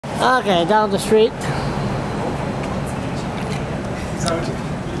Okay, down the street.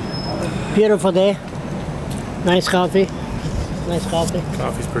 Beautiful day. Nice coffee. Nice coffee.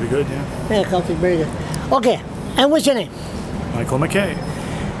 Coffee's pretty good, yeah. Yeah, coffee's very good. Okay, and what's your name? Michael McKay.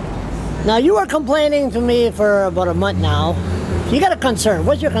 Now, you were complaining to me for about a month now. You got a concern.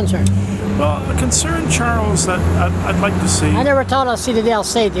 What's your concern? Well, a concern, Charles, that I'd like to see. I never thought I'd see the day I'll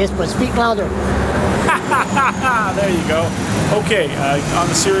say this, but speak louder. There you go. Okay, on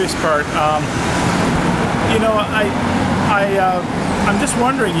the serious part, you know, I'm just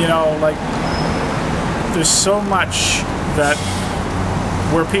wondering, you know, like, there's so much that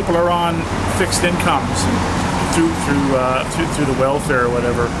where people are on fixed incomes through the welfare or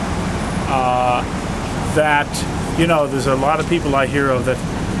whatever, that, you know, there's a lot of people I hear of that,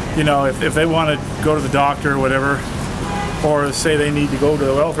 you know, if they want to go to the doctor or whatever, or say they need to go to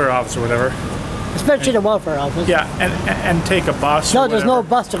the welfare office or whatever. Especially the welfare office. Yeah, and take a bus. No, there's no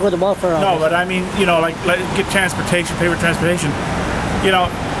bus to go to the welfare office. No, but I mean, you know, like get transportation, pay for transportation. You know,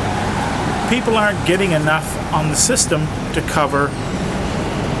 people aren't getting enough on the system to cover,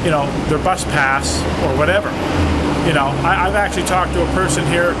 you know, their bus pass or whatever. You know, I've actually talked to a person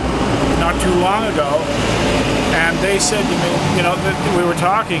here not too long ago, and they said to me, you know, that we were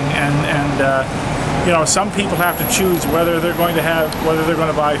talking, and you know, some people have to choose whether they're going to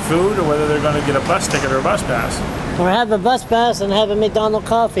buy food or whether they're going to get a bus ticket or a bus pass. Or have a bus pass and have a McDonald's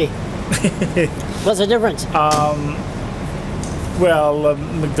coffee. What's the difference? Well,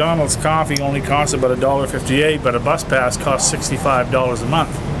 McDonald's coffee only costs about $1.58, but a bus pass costs $65 a month.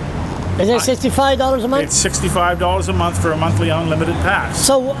 Is it $65 a month? It's $65 a month for a monthly unlimited pass.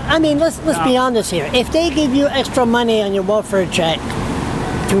 So, I mean, let's be honest here. If they give you extra money on your welfare check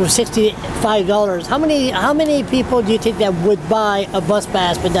to $65, how many people do you think that would buy a bus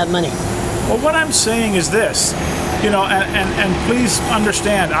pass with that money? Well, what I'm saying is this, you know, and please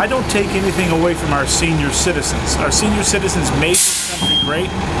understand, I don't take anything away from our senior citizens. Our senior citizens made this country great.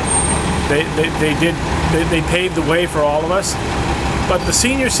 They paved the way for all of us. But the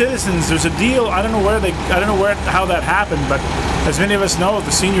senior citizens, there's a deal. I don't know how that happened, but as many of us know,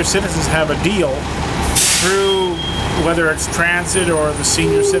 the senior citizens have a deal through whether it's Transit or the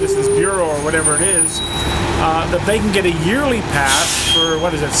Senior Citizens Bureau or whatever it is, that they can get a yearly pass for,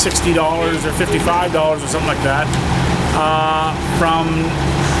 what is it, $60 or $55 or something like that, from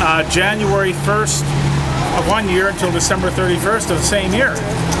January 1st of one year until December 31st of the same year.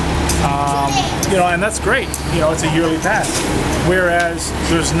 You know, and that's great. You know, it's a yearly pass. Whereas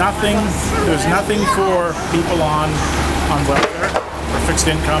there's nothing for people on welfare or fixed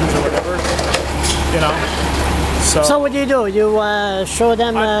incomes or whatever. You know. So what do? You show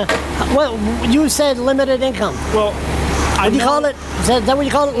them. Well, you said limited income. Well, what do you call it? Is that what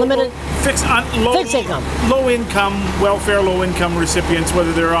you call it? Limited. Fixed income. Low income welfare, low income recipients,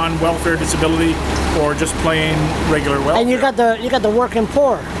 whether they're on welfare, disability, or just plain regular welfare. And you got the working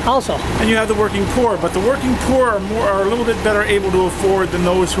poor also. And you have the working poor, but the working poor are a little bit better able to afford than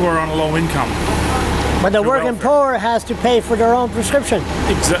those who are on a low income. But the working poor has to pay for their own prescription.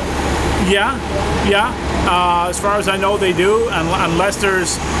 Exactly. Yeah. As far as I know, they do, unless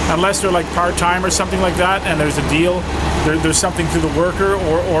they're like part-time or something like that, and there's a deal. There's something through the worker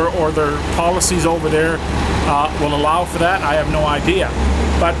or their policies over there will allow for that. I have no idea.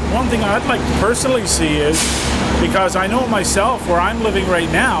 But one thing I'd like to personally see is, because I know myself where I'm living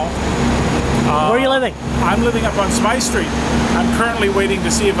right now. Where are you living? I'm living up on Smythe Street. I'm currently waiting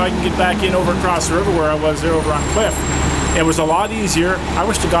to see if I can get back in over across the river where I was there over on Cliff. It was a lot easier. I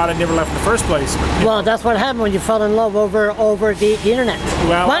wish to God I'd never left in the first place. But, well, that's what happened when you fell in love over the internet.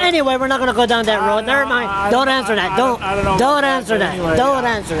 Well, anyway, we're not going to go down that road. Never mind. Don't answer that. Don't answer that. Don't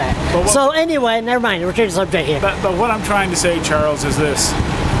answer that. So anyway, never mind. We're changing the subject here. But what I'm trying to say, Charles, is this.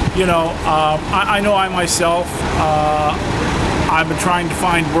 You know, I know I myself, I've been trying to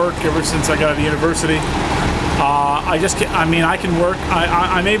find work ever since I got out of university. I can work.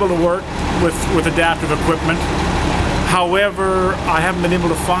 I'm able to work with adaptive equipment. However, I haven't been able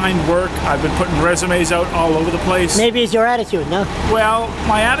to find work. I've been putting resumes out all over the place. Maybe it's your attitude, no? Well,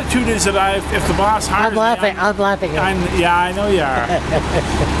 my attitude is that if the boss hires me... I'm laughing. Yeah, I know you are.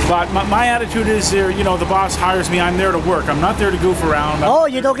 But my attitude is, you know, the boss hires me, I'm there to work. I'm not there to goof around. Oh,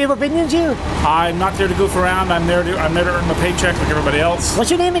 you don't give opinions, you? I'm not there to goof around. I'm there to earn my paycheck like everybody else. What's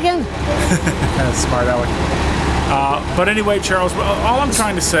your name again? Smart Alec. But anyway, Charles, all I'm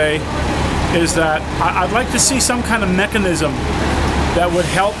trying to say is that I'd like to see some kind of mechanism that would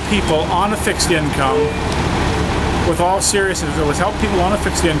help people on a fixed income, with all seriousness, it would help people on a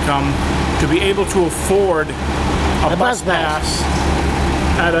fixed income to be able to afford a bus pass.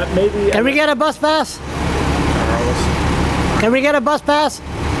 Can we get a bus pass? Can we get a bus pass?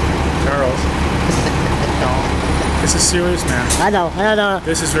 Charles. No. This is serious, man. I know.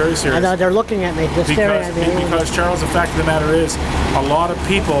 This is very serious. I know, they're looking at me. They're staring at me. Because, Charles, the fact of the matter is, a lot of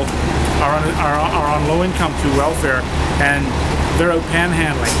people are on low income through welfare, and they're out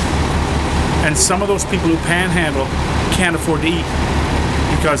panhandling. And some of those people who panhandle can't afford to eat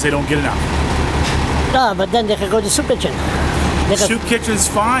because they don't get enough. No, but then they could go to soup kitchen. Soup kitchen's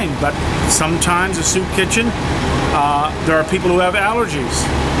fine, but sometimes a soup kitchen, there are people who have allergies,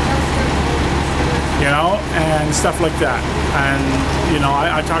 you know, and stuff like that. And, you know,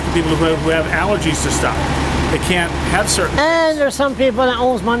 I talk to people who have allergies to stuff. They can't have certain And there's some people that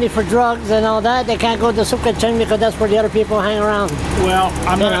owes money for drugs and all that. They can't go to the soup kitchen because that's where the other people hang around. Well,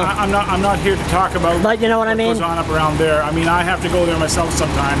 I'm not here to talk about but you know what I mean? Goes on up around there. I mean, I have to go there myself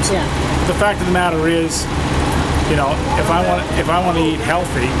sometimes. Yeah. The fact of the matter is, you know, if I want to eat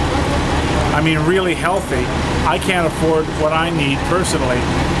healthy, I mean really healthy, I can't afford what I need personally,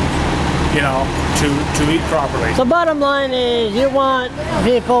 you know, to eat properly. So bottom line is, you want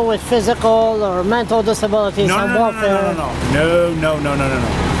people with physical or mental disabilities on welfare. No.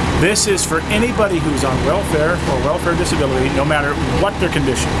 This is for anybody who's on welfare or welfare disability, no matter what their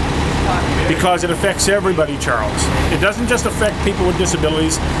condition. Because it affects everybody, Charles. It doesn't just affect people with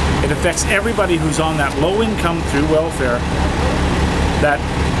disabilities, it affects everybody who's on that low income through welfare, that,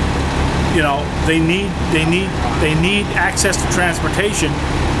 you know, they need access to transportation.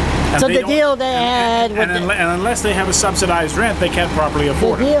 So the deal they had with and unless they have a subsidized rent, they can't properly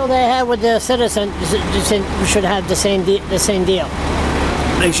afford it. The deal they had with the citizens should have the same deal.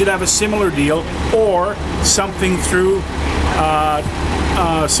 They should have a similar deal, or something through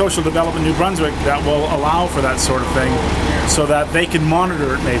Social Development New Brunswick that will allow for that sort of thing, so that they can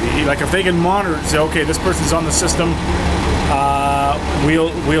monitor it. Maybe, like if they can monitor it, say, okay, this person's on the system.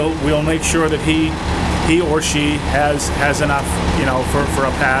 We'll make sure that he or she has enough, you know, for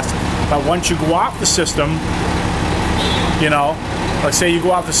a pass. But once you go off the system, you know, let's say you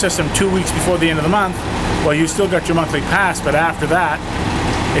go off the system 2 weeks before the end of the month, well, you still got your monthly pass, but after that,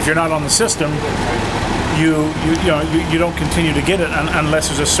 if you're not on the system, you don't continue to get it unless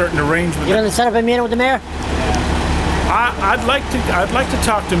there's a certain arrangement. You're going to set up a meeting with the mayor? I'd like to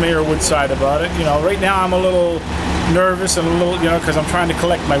talk to Mayor Woodside about it. You know, right now I'm a little nervous and a little, you know, because I'm trying to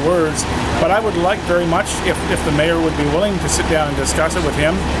collect my words. But I would like very much if the mayor would be willing to sit down and discuss it with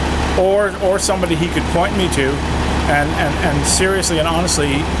him, or somebody he could point me to, and seriously and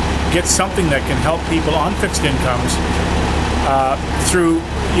honestly get something that can help people on fixed incomes through,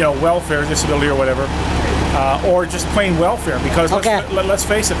 you know, welfare, disability, or whatever. Or just plain welfare, because let's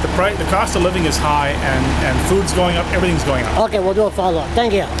face it, the cost of living is high, and food's going up, everything's going up. Okay, we'll do a follow-up.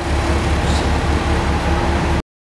 Thank you.